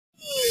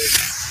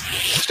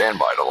Stand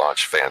by to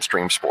launch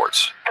FanStream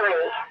Sports. 3,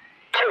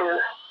 2,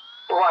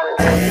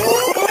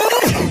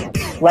 1.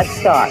 Let's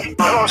start.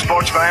 Hello,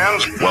 sports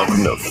fans.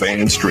 Welcome to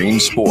FanStream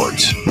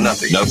Sports.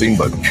 Nothing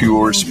but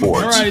pure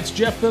sports. All right, it's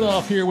Jeff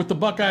Fitoff here with the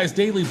Buckeyes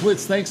Daily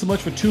Blitz. Thanks so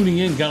much for tuning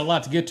in. Got a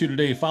lot to get to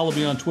today. Follow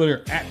me on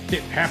Twitter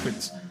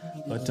 @FitHappens.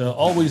 But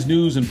always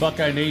news in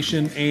Buckeye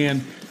Nation.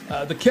 And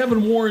the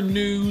Kevin Warren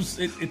news,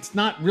 it's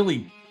not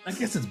really, I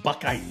guess it's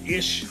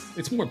Buckeye-ish.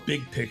 It's more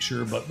big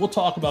picture. But we'll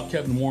talk about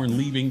Kevin Warren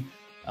leaving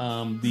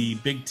the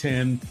Big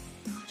Ten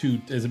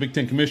as a Big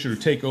Ten commissioner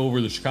to take over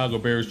the Chicago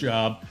Bears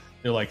job.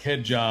 They're like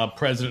head job,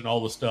 president, and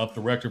all this stuff,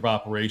 director of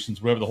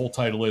operations, whatever the whole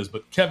title is.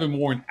 But Kevin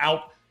Warren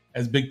out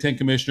as Big Ten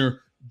commissioner.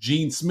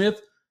 Gene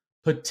Smith,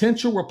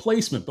 potential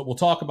replacement. But we'll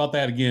talk about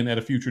that again at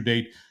a future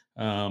date.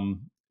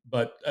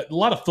 But a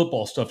lot of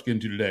football stuff to get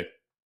into today.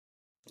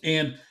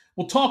 And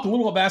we'll talk a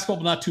little about basketball,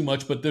 but not too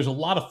much. But there's a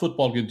lot of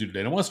football to get into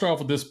today. And I want to start off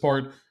with this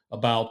part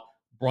about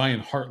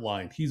Brian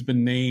Hartline. He's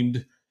been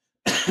named,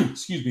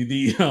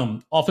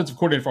 the offensive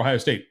coordinator for Ohio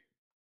State.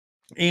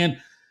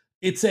 And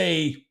it's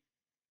a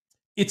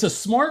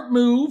smart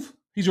move.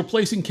 He's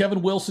replacing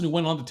Kevin Wilson, who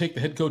went on to take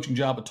the head coaching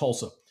job at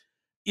Tulsa.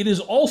 It is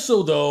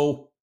also,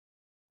 though,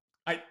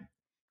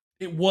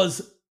 it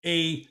was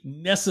a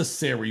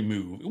necessary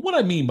move. What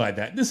I mean by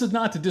that, this is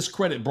not to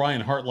discredit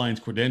Brian Hartline's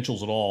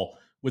credentials at all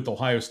with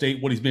Ohio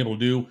State, what he's been able to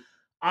do.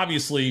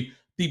 Obviously,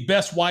 the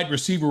best wide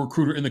receiver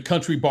recruiter in the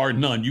country, bar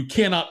none. You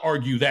cannot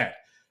argue that.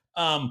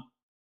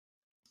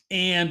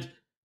 And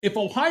if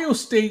Ohio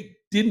State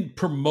didn't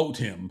promote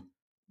him,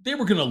 they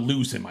were going to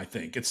lose him, I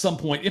think, at some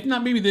point. If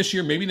not maybe this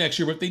year, maybe next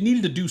year, but they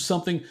needed to do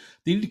something.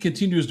 They needed to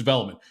continue his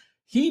development.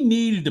 He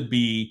needed to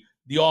be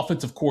the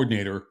offensive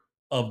coordinator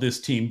of this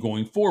team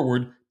going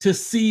forward to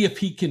see if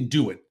he can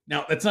do it.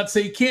 Now, that's not to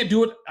say he can't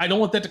do it. I don't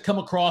want that to come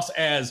across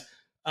as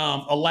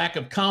a lack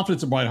of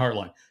confidence in Brian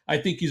Hartline. I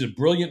think he's a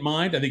brilliant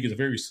mind. I think he's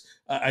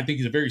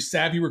a very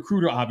savvy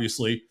recruiter,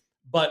 obviously.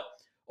 But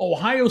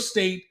Ohio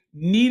State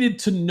needed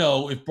to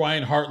know if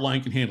Brian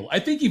Hartline can handle it. I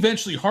think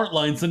eventually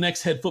Hartline's the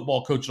next head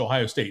football coach at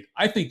Ohio State.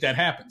 I think that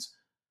happens.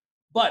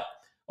 But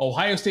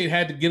Ohio State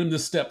had to get him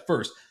this step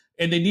first,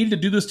 and they needed to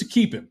do this to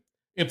keep him.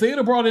 If they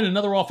had brought in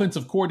another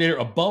offensive coordinator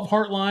above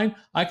Hartline,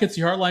 I could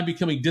see Hartline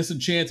becoming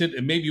disenchanted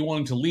and maybe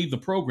wanting to leave the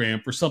program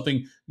for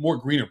something more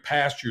greener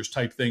pastures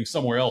type thing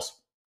somewhere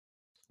else,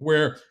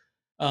 where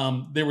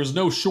there was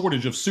no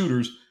shortage of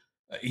suitors.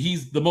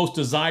 He's the most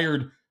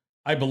desired,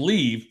 I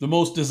believe, the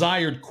most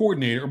desired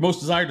coordinator or most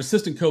desired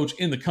assistant coach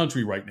in the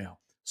country right now.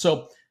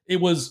 So it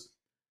was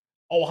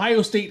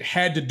Ohio State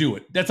had to do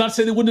it. That's not to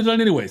say they wouldn't have done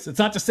it anyways. That's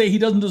not to say he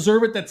doesn't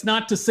deserve it. That's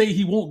not to say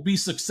he won't be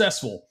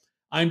successful.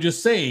 I'm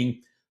just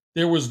saying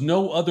there was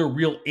no other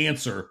real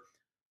answer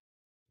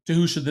to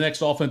who should the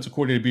next offensive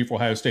coordinator be for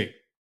Ohio State.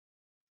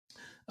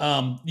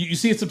 You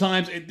see it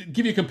sometimes.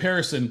 Give you a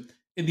comparison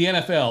in the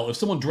NFL. If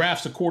someone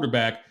drafts a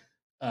quarterback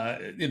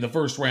in the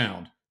first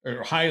round,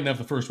 or high enough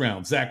the first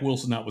round, Zach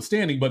Wilson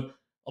notwithstanding, but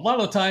a lot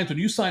of the times when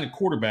you sign a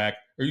quarterback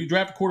or you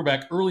draft a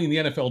quarterback early in the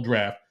NFL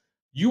draft,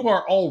 you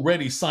are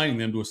already signing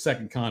them to a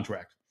second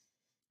contract.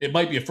 It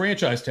might be a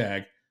franchise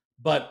tag,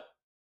 but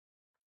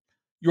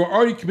you're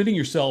already committing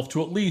yourself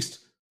to at least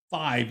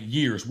 5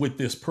 years with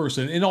this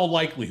person in all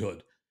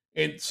likelihood.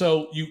 And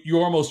so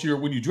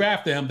when you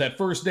draft them that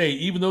first day,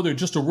 even though they're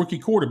just a rookie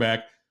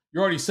quarterback,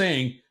 you're already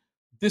saying,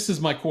 this is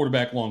my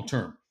quarterback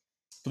long-term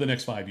for the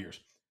next 5 years.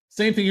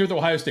 Same thing here with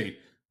Ohio State.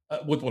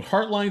 With what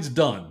Hartline's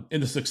done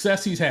and the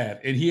success he's had,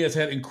 and he has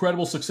had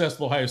incredible success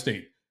with Ohio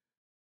State,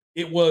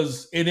 it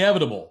was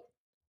inevitable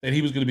that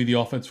he was going to be the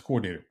offensive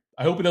coordinator.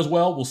 I hope he does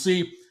well. We'll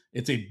see.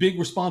 It's a big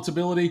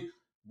responsibility.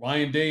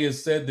 Ryan Day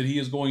has said that he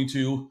is going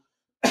to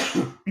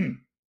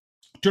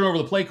turn over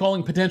the play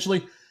calling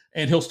potentially,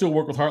 and he'll still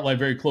work with Hartline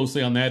very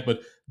closely on that.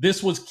 But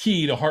this was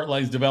key to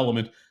Hartline's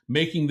development,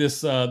 making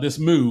this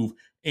move,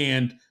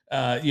 and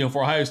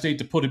for Ohio State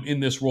to put him in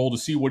this role to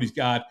see what he's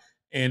got.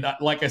 And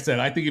like I said,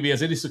 I think if he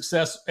has any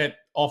success at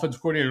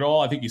offensive coordinator at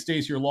all, I think he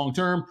stays here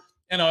long-term.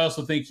 And I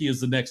also think he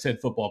is the next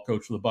head football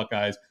coach for the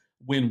Buckeyes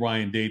when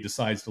Ryan Day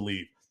decides to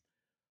leave.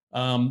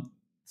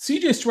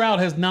 C.J.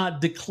 Stroud has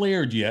not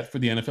declared yet for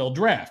the NFL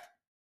draft.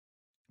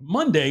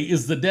 Monday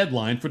is the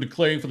deadline for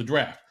declaring for the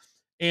draft.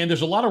 And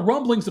there's a lot of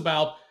rumblings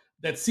about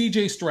that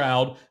C.J.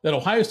 Stroud, that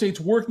Ohio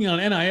State's working on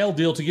an NIL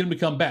deal to get him to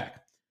come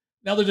back.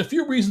 Now, there's a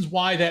few reasons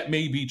why that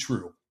may be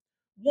true.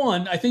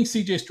 One, I think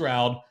C.J.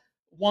 Stroud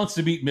wants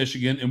to beat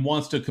Michigan and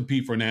wants to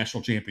compete for a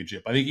national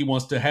championship. I think he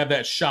wants to have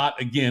that shot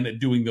again at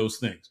doing those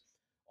things.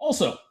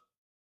 Also,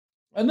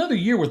 another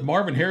year with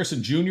Marvin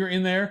Harrison Jr.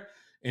 in there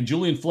and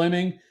Julian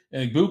Fleming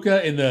and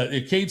Buka and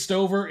the Cade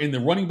Stover and the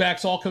running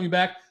backs all coming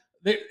back,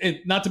 and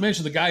not to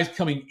mention the guys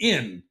coming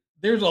in.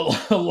 There's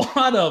a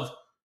lot of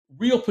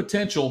real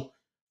potential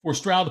for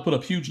Stroud to put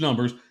up huge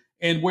numbers.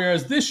 And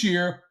whereas this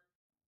year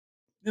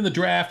in the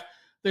draft,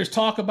 there's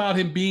talk about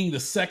him being the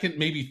second,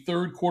 maybe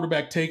third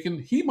quarterback taken,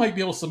 he might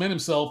be able to cement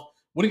himself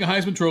winning a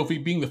Heisman Trophy,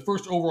 being the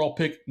first overall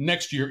pick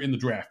next year in the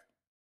draft.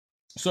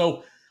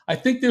 So I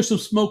think there's some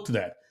smoke to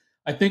that.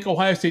 I think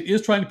Ohio State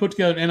is trying to put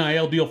together an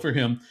NIL deal for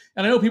him.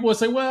 And I know people would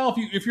say, well,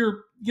 if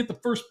you're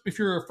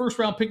a first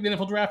round pick in the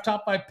NFL draft,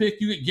 top 5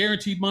 pick, you get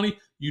guaranteed money.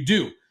 You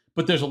do.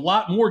 But there's a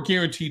lot more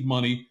guaranteed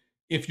money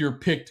if you're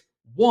picked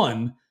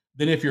 1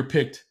 than if you're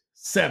picked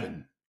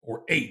 7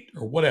 or 8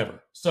 or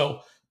whatever.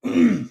 So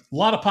a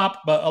lot of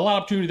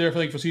opportunity there, I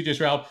think, for CJ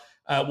Stroud.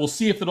 We'll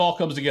see if it all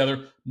comes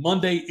together.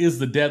 Monday is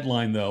the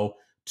deadline, though,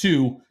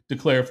 to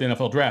declare for the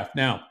NFL draft.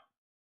 Now,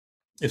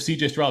 if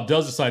CJ Stroud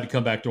does decide to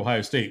come back to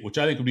Ohio State, which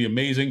I think would be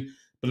amazing,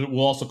 but it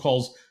will also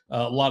cause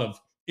a lot of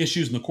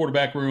issues in the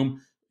quarterback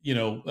room.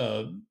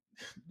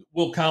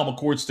 Will Kyle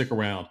McCord stick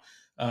around?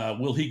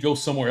 Will he go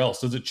somewhere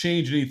else? Does it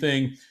change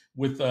anything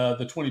with the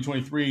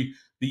 2023,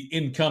 the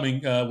incoming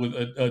with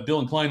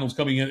Dylan Kleinels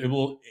coming in? It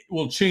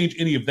will change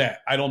any of that.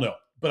 I don't know.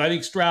 But I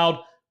think Stroud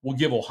will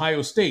give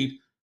Ohio State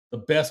the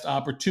best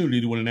opportunity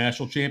to win a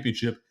national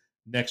championship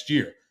next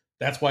year.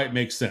 That's why it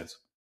makes sense.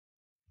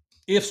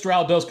 If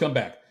Stroud does come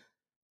back,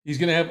 he's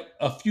going to have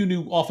a few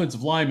new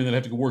offensive linemen that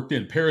have to get worked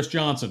in. Paris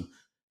Johnson,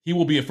 he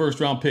will be a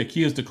first-round pick.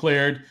 He is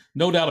declared,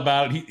 no doubt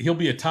about it. He'll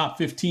be a top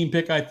 15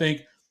 pick, I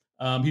think.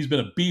 He's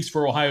been a beast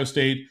for Ohio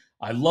State.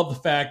 I love the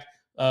fact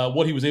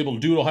what he was able to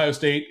do at Ohio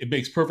State. It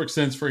makes perfect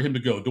sense for him to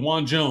go.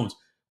 DeJuan Jones,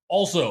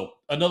 also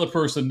another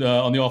person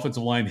on the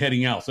offensive line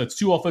heading out. So that's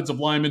 2 offensive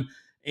linemen.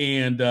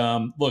 And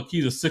look,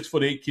 he's a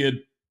 6'8" kid.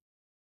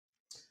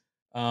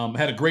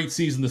 Had a great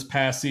season this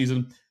past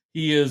season.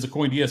 He is,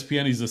 according to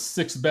ESPN, he's the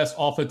 6th best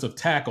offensive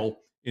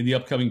tackle in the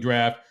upcoming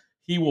draft.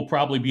 He will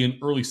probably be an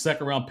early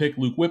second-round pick.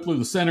 Luke Whippler,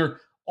 the center,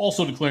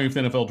 also declaring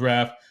for the NFL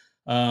draft.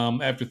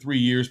 After 3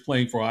 years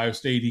playing for Ohio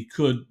State, he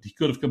could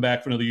have come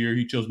back for another year.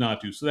 He chose not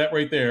to. So that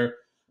right there,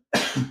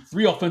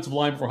 3 offensive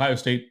linemen for Ohio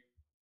State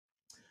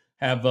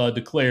have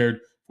declared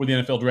for the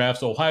NFL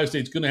draft. So Ohio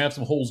State's going to have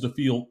some holes to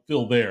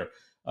fill there.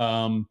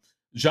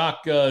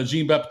 Jacques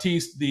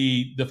Jean-Baptiste,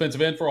 the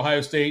defensive end for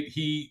Ohio State,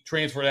 he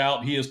transferred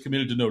out. He is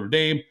committed to Notre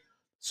Dame.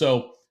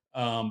 So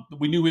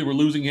we knew we were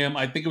losing him.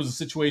 I think it was a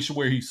situation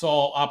where he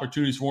saw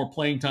opportunities for more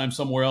playing time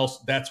somewhere else.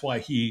 That's why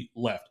he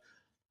left.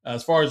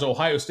 As far as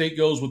Ohio State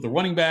goes with the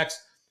running backs,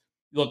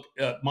 look,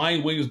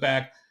 Mayan Williams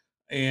back,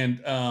 and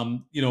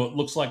it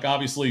looks like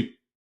obviously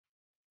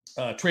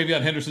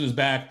Travion Henderson is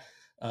back.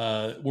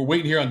 We're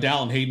waiting here on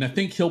Dallin Hayden. I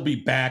think he'll be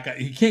back.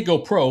 He can't go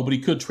pro, but he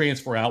could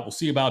transfer out. We'll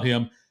see about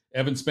him.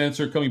 Evan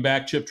Spencer coming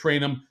back. Chip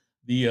Trainum,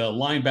 the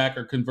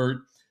linebacker convert,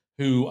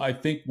 who I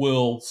think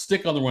will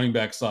stick on the running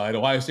back side.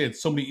 Ohio State had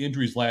so many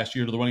injuries last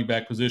year to the running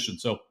back position.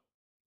 So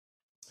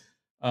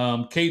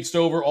Cade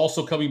Stover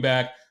also coming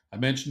back. I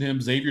mentioned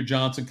him. Xavier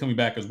Johnson coming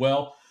back as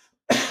well.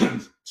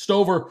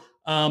 Stover,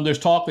 there's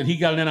talk that he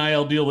got an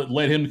NIL deal that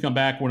led him to come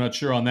back. We're not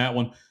sure on that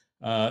one.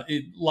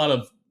 A lot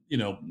of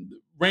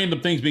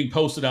random things being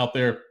posted out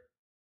there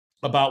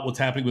about what's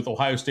happening with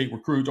Ohio State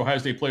recruits, Ohio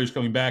State players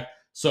coming back.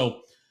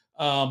 So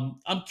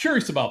I'm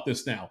curious about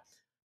this now.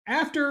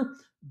 After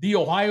the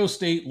Ohio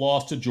State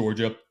loss to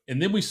Georgia,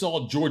 and then we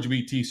saw Georgia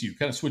beat TCU,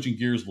 kind of switching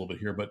gears a little bit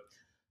here, but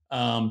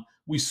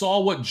we saw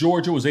what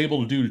Georgia was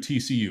able to do to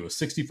TCU, a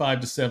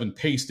 65-7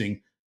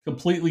 pasting,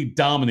 completely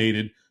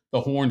dominated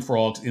the Horned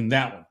Frogs in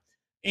that one.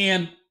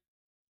 And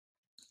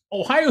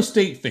Ohio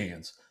State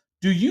fans,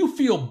 do you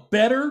feel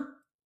better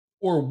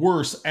or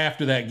worse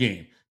after that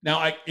game?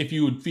 Now, if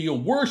you would feel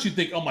worse, you'd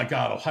think, oh my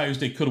God, Ohio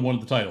State could have won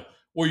the title.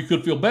 Or you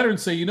could feel better and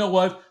say, you know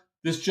what?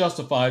 This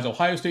justifies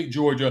Ohio State,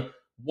 Georgia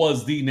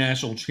was the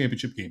national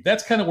championship game.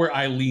 That's kind of where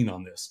I lean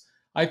on this.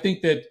 I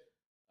think that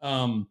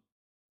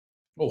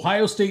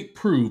Ohio State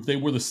proved they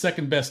were the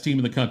second best team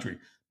in the country.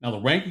 Now, the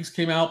rankings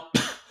came out,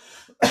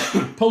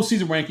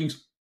 postseason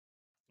rankings,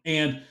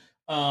 and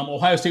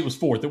Ohio State was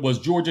 4th. It was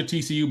Georgia,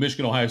 TCU,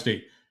 Michigan, Ohio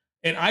State.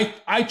 And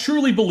I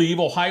truly believe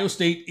Ohio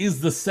State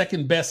is the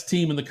second best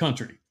team in the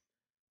country.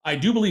 I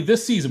do believe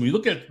this season, when you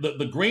look at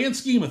the grand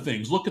scheme of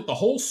things, look at the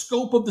whole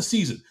scope of the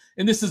season,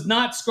 and this is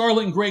not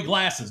scarlet and gray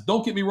glasses.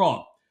 Don't get me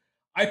wrong.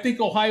 I think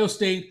Ohio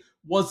State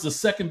was the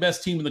second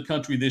best team in the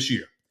country this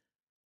year.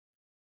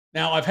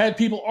 Now, I've had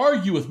people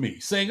argue with me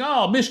saying,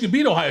 oh, Michigan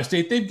beat Ohio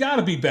State. They've got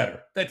to be better.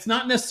 That's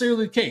not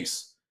necessarily the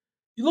case.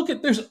 You look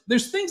at,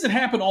 there's things that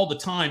happen all the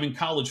time in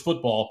college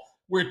football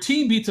where a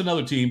team beats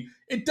another team.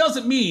 It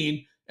doesn't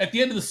mean at the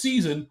end of the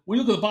season, when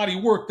you look at the body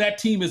of work, that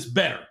team is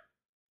better.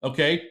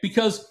 Okay?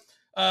 Because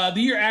the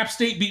year App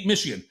State beat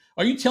Michigan,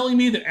 are you telling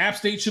me that App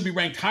State should be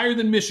ranked higher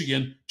than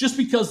Michigan just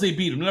because they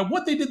beat them? Now,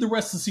 what they did the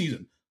rest of the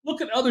season,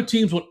 look at other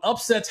teams when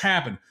upsets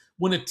happen.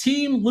 When a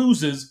team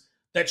loses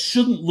that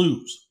shouldn't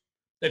lose,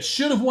 that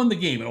should have won the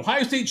game, and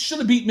Ohio State should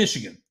have beat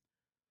Michigan,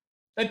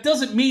 that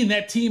doesn't mean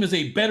that team is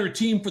a better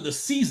team for the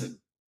season.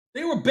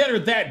 They were better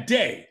that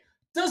day.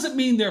 Doesn't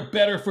mean they're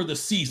better for the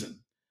season.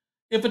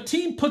 If a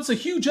team puts a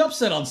huge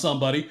upset on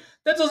somebody,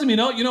 that doesn't mean,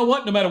 oh, you know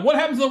what? No matter what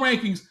happens in the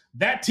rankings,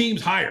 that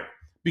team's higher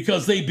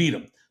because they beat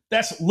them.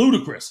 That's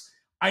ludicrous.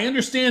 I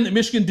understand that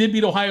Michigan did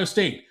beat Ohio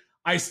State.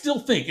 I still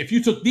think if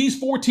you took these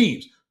 4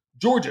 teams,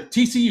 Georgia,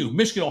 TCU,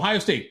 Michigan, Ohio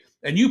State,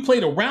 and you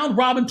played a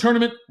round-robin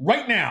tournament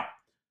right now,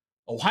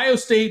 Ohio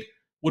State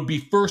would be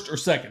 1st or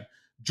 2nd.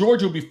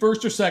 Georgia would be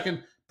 1st or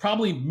 2nd.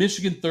 probably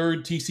Michigan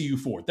third, TCU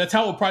fourth. That's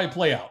how it would probably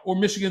play out. Or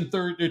Michigan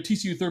third, or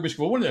TCU third,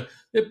 Michigan fourth.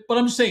 But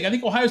I'm just saying, I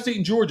think Ohio State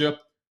and Georgia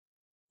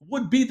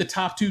would be the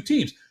top two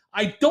teams.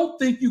 I don't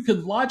think you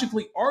can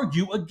logically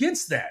argue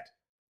against that.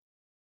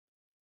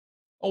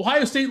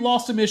 Ohio State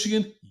lost to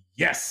Michigan.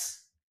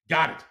 Yes,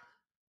 got it.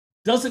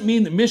 Doesn't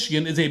mean that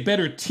Michigan is a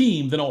better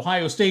team than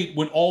Ohio State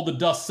when all the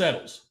dust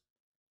settles.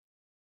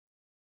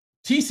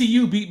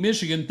 TCU beat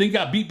Michigan, then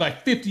got beat by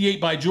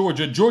 58 by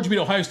Georgia. Georgia beat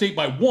Ohio State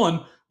by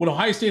 1 when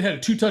Ohio State had a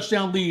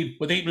 2-touchdown lead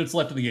with 8 minutes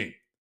left in the game.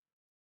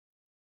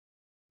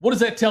 What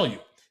does that tell you?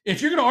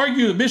 If you're going to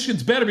argue that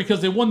Michigan's better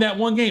because they won that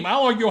one game,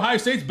 I'll argue Ohio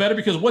State's better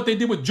because of what they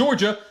did with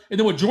Georgia and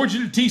then what Georgia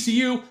did to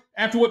TCU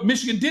after what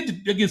Michigan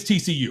did against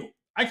TCU.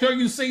 I can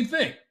argue the same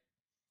thing.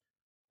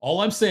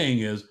 All I'm saying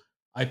is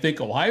I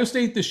think Ohio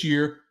State this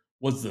year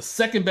was the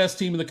second best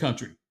team in the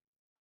country.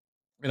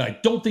 And I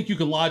don't think you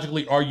can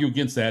logically argue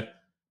against that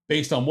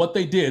based on what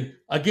they did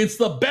against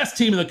the best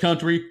team in the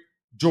country,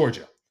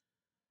 Georgia.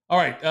 All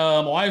right,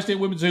 Ohio State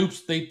women's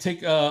hoops, they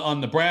take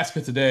on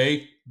Nebraska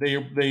today. They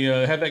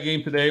have that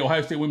game today.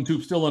 Ohio State women's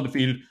hoops still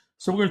undefeated.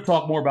 So we're going to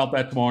talk more about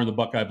that tomorrow in the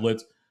Buckeye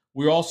Blitz.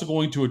 We're also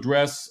going to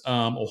address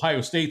Ohio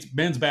State's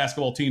men's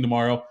basketball team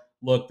tomorrow.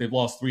 Look, they've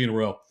lost 3 in a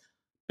row.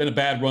 Been a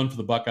bad run for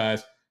the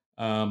Buckeyes.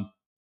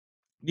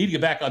 Need to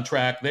get back on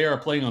track. They are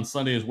playing on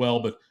Sunday as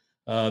well. But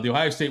the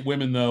Ohio State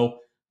women, though,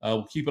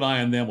 we'll keep an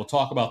eye on them. We'll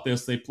talk about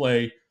this. They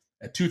play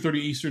at 2:30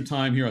 Eastern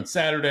time here on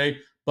Saturday.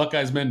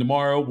 Buckeyes men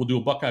tomorrow. We'll do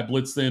a Buckeye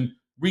Blitz then,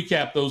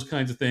 recap those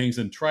kinds of things,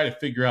 and try to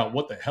figure out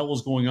what the hell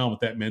is going on with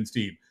that men's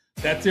team.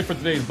 That's it for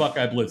today's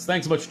Buckeye Blitz.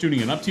 Thanks so much for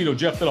tuning in. I'm Tito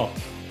Jeff Fiddle.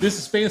 This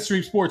is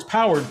FanStream Sports,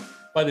 powered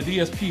by the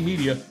DSP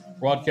Media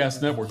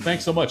Broadcast Network.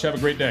 Thanks so much. Have a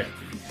great day.